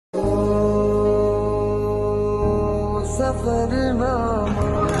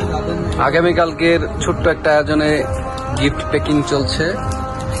আগামীকালকের ছোট্ট একটা আয়োজনে গিফট প্যাকিং চলছে,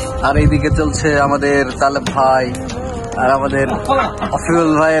 আর এইদিকে চলছে আমাদের তালেব ভাই আর আমাদের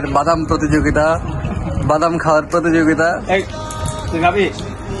অফিউল ভাইয়ের বাদাম প্রতিযোগিতা, বাদাম খাওয়ার প্রতিযোগিতা।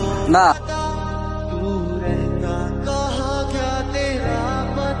 না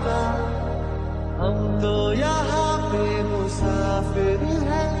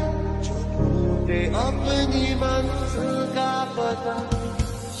अपनी मंजिल का पता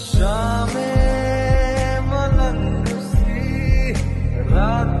शामे मलंग सी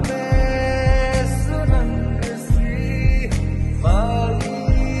रातें सुरंग सी बागी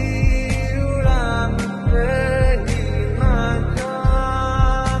उड़ान पे ही ना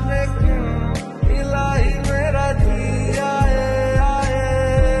जाने क्यों इलाही मेरा जी आए आए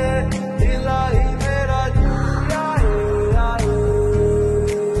इलाही मेरा जी आए आए।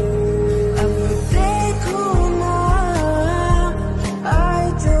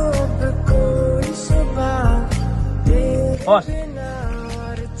 Boss,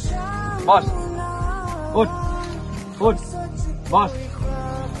 boss, food, food, boss,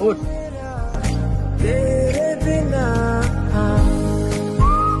 food. तेरे बिना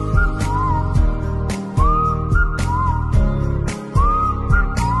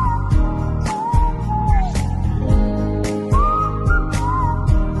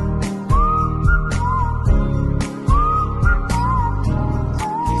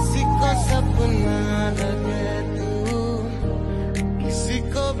किसी को सपना लगे तू, किसी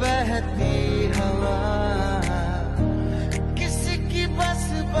को बहती हवा, किसी की बस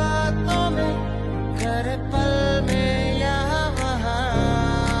बातों में कर पल में यहाँ वहाँ।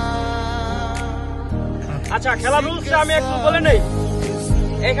 আচ্ছা, খেলার রুলসটা আমি একটু বলে নেই।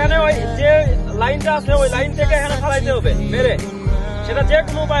 এখানে ওই যে লাইনটা আছে ওই লাইন থেকে এখানে ফালাইতে হবে মেরে, সেটা যে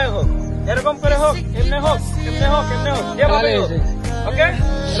কোনো উপায়ে হোক, এরকম করে হোক, এমনি হোক, এমনি হোক, এমনি হোক, যেভাবে হোক, ওকে?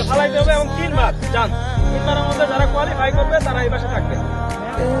 এটা ফালাইতে হবে এবং 3 বার যান। 3 বারের মধ্যে যারা কোয়ালিফাই করবে তারা এই পাশে থাকবে,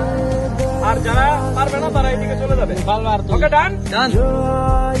 আর যারা পারবে না তারা এইদিকে চলে যাবে। ওকে, ডান ডান।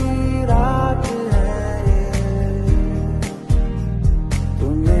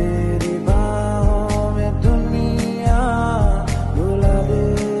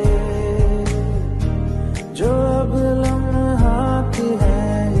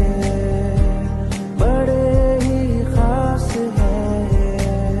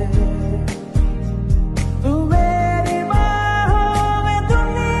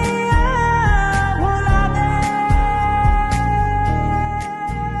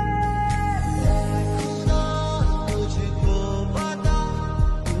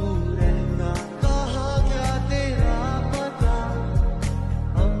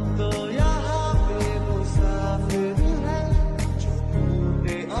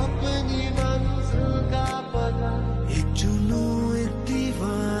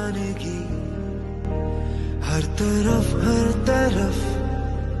 हर तरफ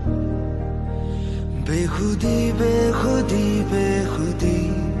बेखुदी बेखुदी बेखुदी,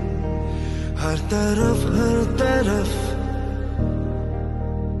 हर तरफ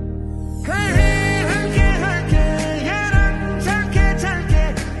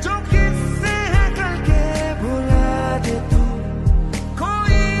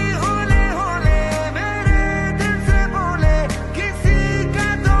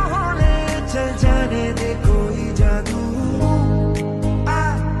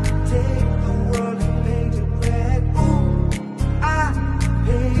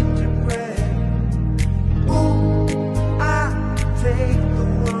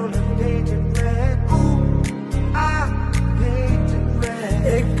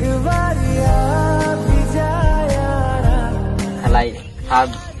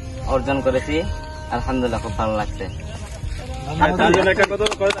হাত অর্জন করেছি, আলহামদুলিল্লাহ খুব ভালো লাগছে।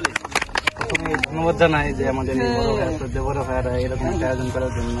 ধন্যবাদ জানাই যে আমাদের বড় ভাইয়ারা এরকম একটা আয়োজন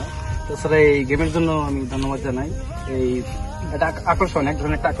করার জন্য। তাছাড়া এই গেমের জন্য আমি ধন্যবাদ জানাই। এই একটা আকর্ষণ, এক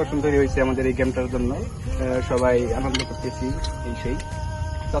ধরনের একটা আকর্ষণ তৈরি হয়েছে আমাদের এই গেমটার জন্য, সবাই আনন্দ করতেছি এই সেই।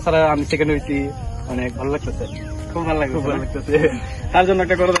 তাছাড়া আমি সেকেন্ড হয়েছি, অনেক ভালো লাগতেছে, খুব ভালো লাগতেছে। তার জন্য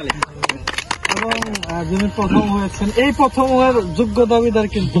একটা করে তালি। এবং যিনি প্রথম হয়েছেন, এই প্রথম হওয়ার যোগ্য দাবিদার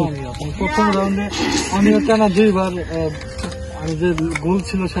কিন্তু আমি। প্রথম রাউন্ডে আমিও টানা 2 বার আমি যে গোল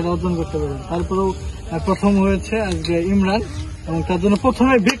ছিল সেটা অর্জন করতে পারি। তারপরেও প্রথম হয়েছে আজকে ইমরান, এবং তার জন্য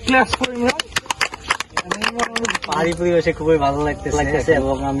প্রথমে বিগ ক্লাস ফর ইমরান। পাহাড়ি পরিবেশে খুবই ভালো লাগতেছে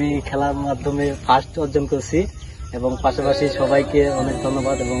এবং আমি খেলার মাধ্যমে ফার্স্ট অর্জন করছি, এবং পাশাপাশি সবাইকে অনেক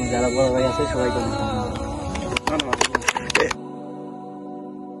ধন্যবাদ, এবং যারা বড় ভাই আছে সবাইকে অনেক ধন্যবাদ।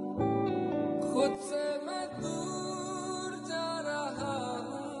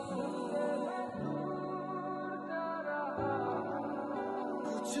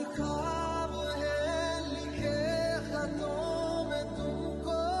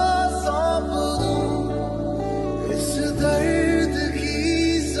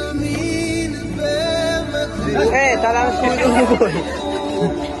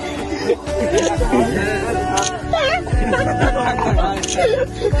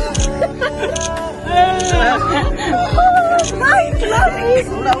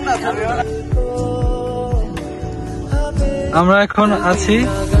 আমরা এখন আছি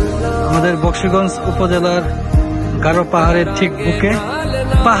আমাদের বক্সিগঞ্জ উপজেলার গারো পাহাড়ের ঠিক বুকে।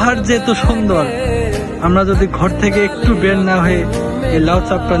 পাহাড় যে এত সুন্দর, আমরা যদি ঘর থেকে একটু বের না হয়ে এই লাউ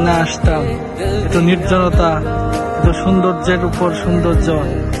চাপটা না আসতাম, এত নির্জনতা, এত সৌন্দর্যের উপর সৌন্দর্য,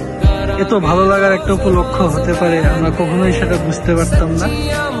 এত ভালো লাগার একটা উপলক্ষ হতে পারে আমরা কখনোই সেটা বুঝতে পারতাম না।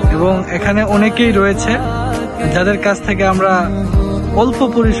 এবং এখানে অনেকেই রয়েছে যাদের কাছ থেকে আমরা অল্প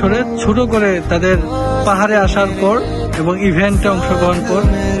পরিসরে ছোট করে তাদের পাহাড়ে আসার পর এবং ইভেন্টে অংশগ্রহণ কর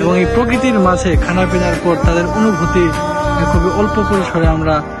এবং এই প্রকৃতির মাঝে খানা পিনার পর তাদের অনুভূতি খুবই অল্প পরিসরে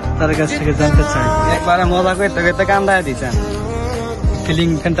আমরা তাদের কাছ থেকে জানতে চাই। একবারে মজা করতে করতে কান্দায় দিচ্ছেন, ফিলিং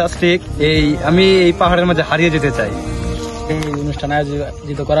ফ্যান্টাস্টিক। আমি এই পাহাড়ের মধ্যে হারিয়ে যেতে চাই। এই অনুষ্ঠান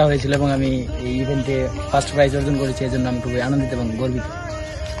আয়োজিত করা হয়েছিল এবং আমি এই ইভেন্টে ফার্স্ট প্রাইজ অর্জন করেছি, এই জন্য আমি খুবই আনন্দিত এবং গর্বিত।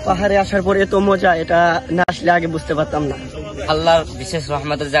 পাহাড়ে আসার পরে এত মজা, এটা না আসলে আগে বুঝতে পারতাম না। আল্লাহর বিশেষ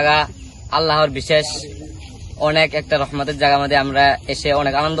রহমতের জায়গা, আল্লাহর বিশেষ অনেক একটা রহমতের জায়গা মধ্যে আমরা এসে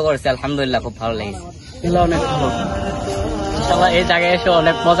অনেক আনন্দ করেছি। আলহামদুলিল্লাহ, খুব ভালো লেগেছে। অনেক ভালো। এই জায়গায় এসে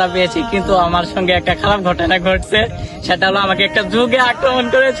অনেক মজা পেয়েছি, কিন্তু আমার সঙ্গে একটা খারাপ ঘটনা ঘটছে। সেটা হলো আমাকে একটা যুগে আক্রমণ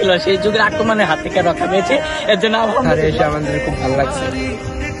করেছিল, সেই যুগের আক্রমণের হাত থেকে রক্ষা পেয়েছি। এর জন্য এসে আমাদের খুব ভালো লাগছে,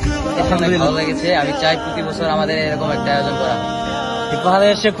 ভালো লেগেছে। আমি চাই প্রতি বছর আমাদের এরকম একটা আয়োজন করা হয়। পাহাড়ে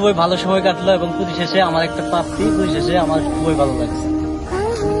এসে খুবই ভালো সময় কাটলো এবং পরিশেষে আমার একটা প্রাপ্তি, পরিশেষে আমার খুবই ভালো লাগছে।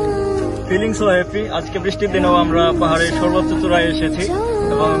 Feelings happy. আজকে বৃষ্টির দিনেও আমরা পাহাড়ের সর্বোচ্চ চূড়ায় এসেছি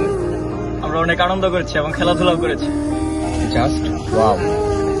এবং আমরা অনেক আনন্দ করেছি এবং খেলাধুলাও করেছি। Just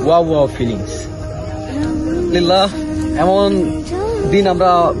wow feelings. আলহামদুলিল্লাহ, এমন দিন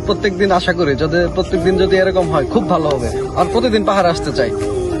আমরা প্রত্যেকদিন আশা করি, প্রত্যেকদিন যদি এরকম হয় খুব ভালো হবে। আর প্রতিদিন পাহাড়ে আসতে চাই।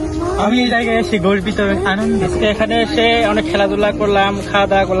 আমি এই জায়গায় এসে গর্বিত এবং আনন্দিত। এখানে এসে অনেক খেলাধুলা করলাম, খাওয়া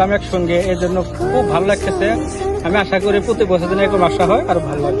দাওয়া করলাম একসঙ্গে, এর জন্য খুব ভালো লাগতেছে। আমি আশা করি প্রতি বছর দিন এরকম আসা হয় আরো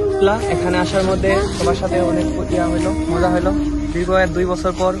ভালো লাগে। এখানে আসার মধ্যে সবার সাথে অনেক মজা হলো। দীর্ঘ 2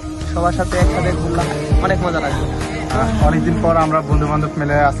 বছর পর সবার সাথে একসাথে ঘুরলাম, অনেক মজা লাগলো। অনেকদিন পর আমরা বন্ধু বান্ধব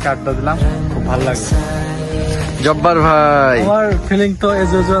মিলে আজকে আড্ডা দিলাম, খুব ভালো লাগছে। জব্বার ভাই, আমার ফিলিং তো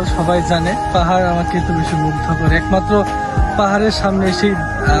এজ ইউজুয়াল সবাই জানে, পাহাড় আমাকে তো বেশি মুগ্ধ করে। একমাত্র পাহাড়ের সামনে এসেই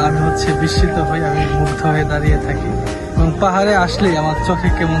আমি বিস্মিত হই, আমি মুগ্ধ হয়ে দাঁড়িয়ে থাকি। এবং পাহাড়ে আসলেই আমার চোখে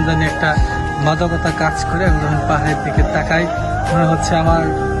কেমন জানি একটা মাদকতা কাজ করে। আমি যখন পাহাড়ের দিকে তাকাই, মনে হচ্ছে আমার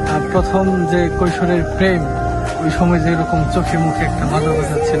প্রথম যে কৈশোরের প্রেম, ওই সময় যেরকম চোখে মুখে একটা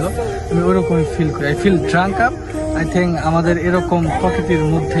মাদকতা ছিল, আমি ওরকমই ফিল করি। I feel drank up. I think আমাদের এরকম প্রকৃতির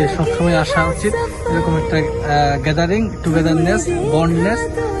মধ্যে সবসময় আসা উচিত। এরকম একটা গ্যাদারিং, টুগেদারনেস, বন্ডনেস,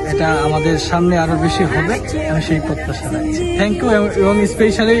 এটা আমাদের সামনে আরো বেশি হবে, আমি সেই প্রত্যাশা রাখছি। Thank you. এবং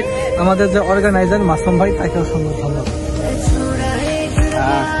স্পেশালি আমাদের যে অর্গানাইজার মাসুম ভাই, তাকে অসংখ্য ধন্যবাদ।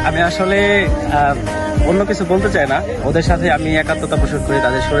 আমি আসলে অন্য কিছু বলতে চাই না, ওদের সাথে আমি একাত্মতা পোষণ করি,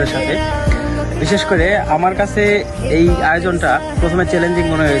 তাদের শরীরের সাথে। বিশেষ করে আমার কাছে এই আয়োজনটা প্রথমে চ্যালেঞ্জিং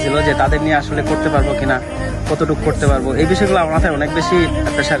মনে হয়েছিল, যে তাদের নিয়ে আসলে করতে পারবো কিনা, কতটুকু করতে পারবো, এই বিষয়গুলো আমার মাথায় অনেক বেশি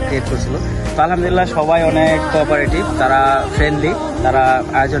প্রেশার ক্রিয়েট করছিল। তো আলহামদুলিল্লাহ সবাই অনেক কোঅপারেটিভ, তারা ফ্রেন্ডলি, তারা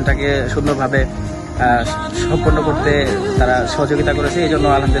আয়োজনটাকে সুন্দরভাবে সম্পন্ন করতে তারা সহযোগিতা করেছে, এই জন্য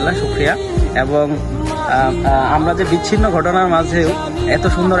আলহামদুলিল্লাহ শুকরিয়া। এবং আমরা যে বিচ্ছিন্ন ঘটনার মাঝেও এত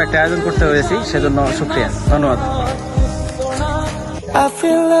সুন্দর একটা আয়োজন করতে হয়েছি, সেজন্য শুকরিয়া, ধন্যবাদ। I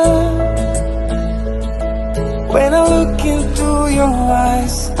feel love when I look into your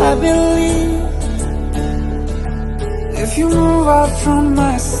eyes. I believe if you move out from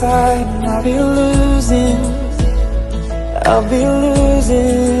my side, I'll be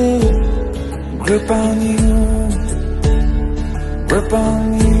losing grip on you, grip on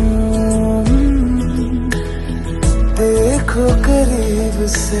you. देखो करीब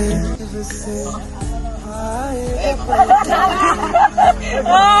से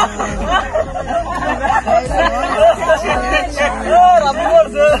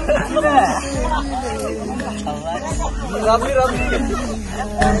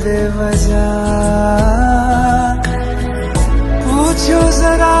बेवजह पूछो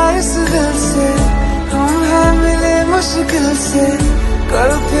जरा इस दिल से, हम हैं मिले मुश्किल से,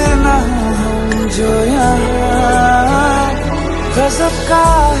 कल फिर ना हम जो यहाँ। गजब का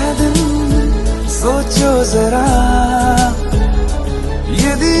है दिन, सोचो जरा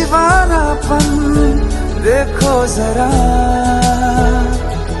ये दीवानापन, देखो जरा।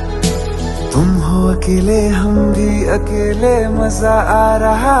 तुम हो अकेले, हम भी अकेले, मजा आ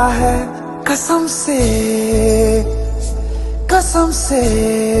रहा है कसम से, कसम से।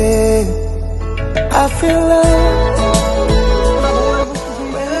 I feel love.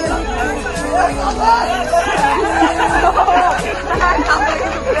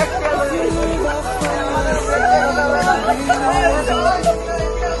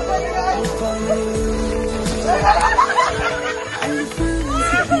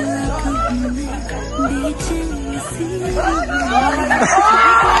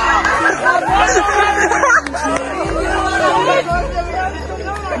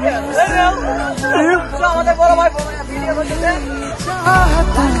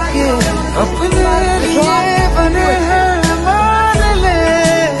 चाहता के अपने लिए बने हैं मान ले,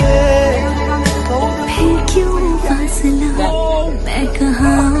 फिर क्यों फासला, मैं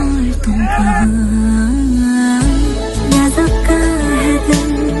कहाँ और तुम कहाँ। नाजुक का है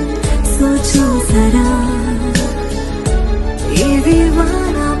दिल, सोचो जरा, ये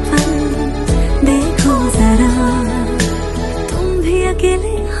दीवानापन देखो जरा। तुम भी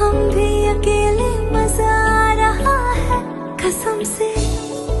अकेले, हम भी अकेले, मजा आ रहा है कसम से,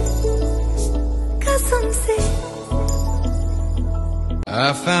 कसम से।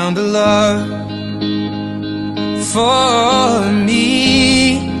 I found a love for me.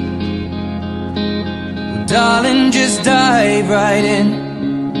 Well, darling, just dive right in,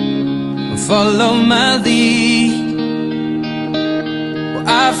 follow my lead. Well,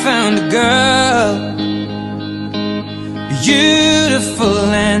 I found a girl, beautiful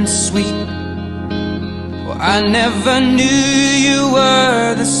and sweet. Well, I never knew you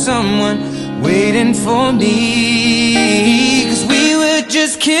were the someone waiting for me. 'Cause we were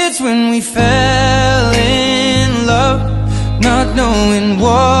just kids when we fell in love, not knowing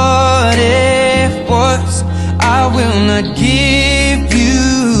what it was. I will not give you